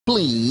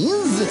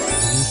please.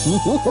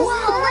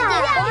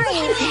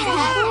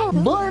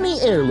 Barney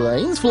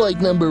Airlines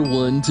Flight number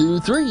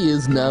 123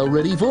 is now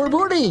ready for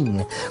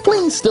boarding.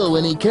 Please stow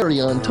any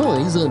carry-on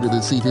toys under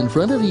the seat in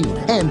front of you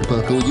and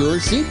buckle your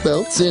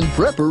seatbelts in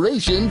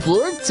preparation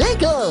for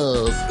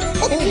takeoff.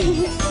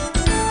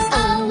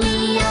 Oh,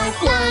 we are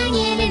flying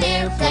in an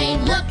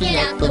airplane, looking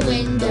out the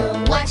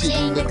window,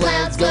 watching the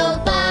clouds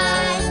go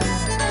by.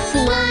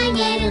 Flying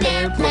in an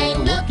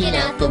airplane, looking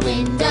out the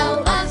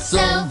window, up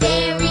so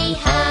very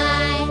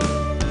high.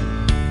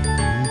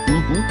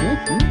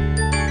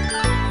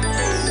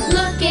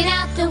 Looking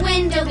out the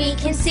window, we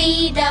can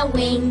see the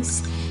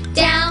wings.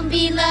 Down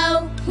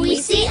below, we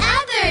see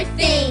other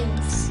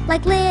things,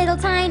 like little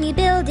tiny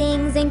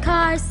buildings and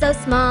cars so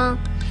small.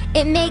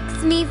 It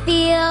makes me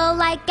feel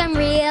like I'm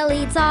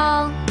really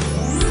tall.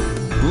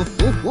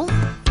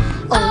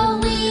 Oh,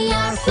 we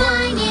are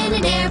flying in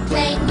an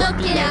airplane,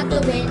 looking out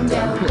the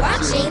window,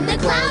 watching the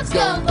clouds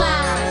go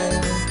by.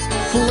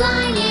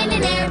 Flying in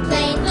an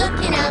airplane,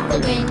 looking out the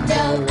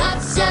window,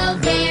 up so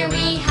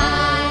very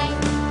high.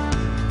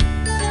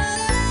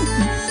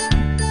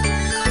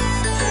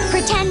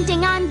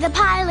 Pretending I'm the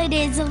pilot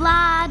is a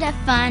lot of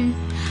fun.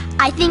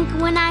 I think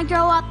when I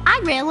grow up, I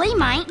really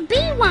might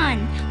be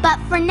one. But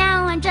for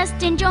now, I'm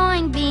just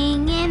enjoying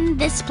being in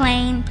this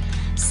plane,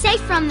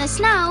 safe from the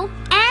snow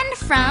and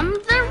from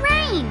the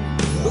rain.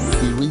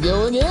 Here we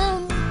go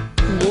again.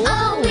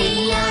 Oh,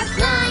 we are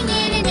flying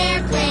in an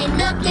airplane,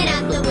 looking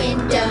out the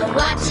window,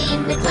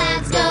 watching the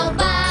clouds go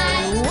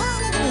by.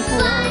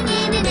 Flying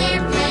in an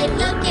airplane,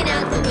 looking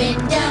out the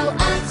window,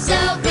 up so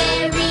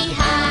very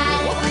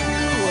high.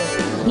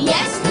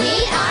 Yes,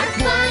 we are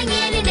flying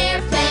in an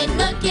airplane,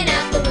 looking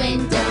out the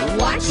window,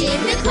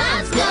 watching the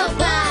clouds go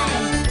by.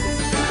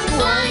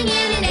 Flying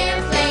in an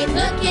airplane,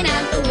 looking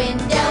out the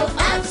window,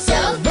 up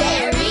so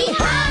very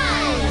high.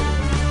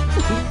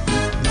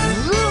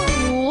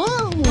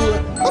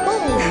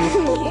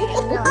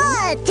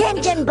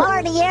 Attention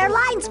Barney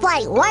Airlines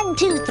Flight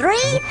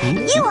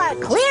 123. You are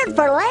cleared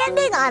for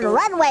landing on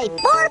runway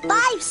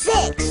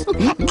 456.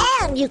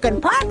 And you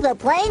can park the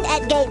plane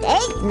at gate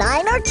 8,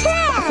 9, or 10.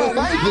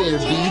 Hi there,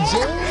 BJ.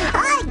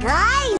 Hi, guys.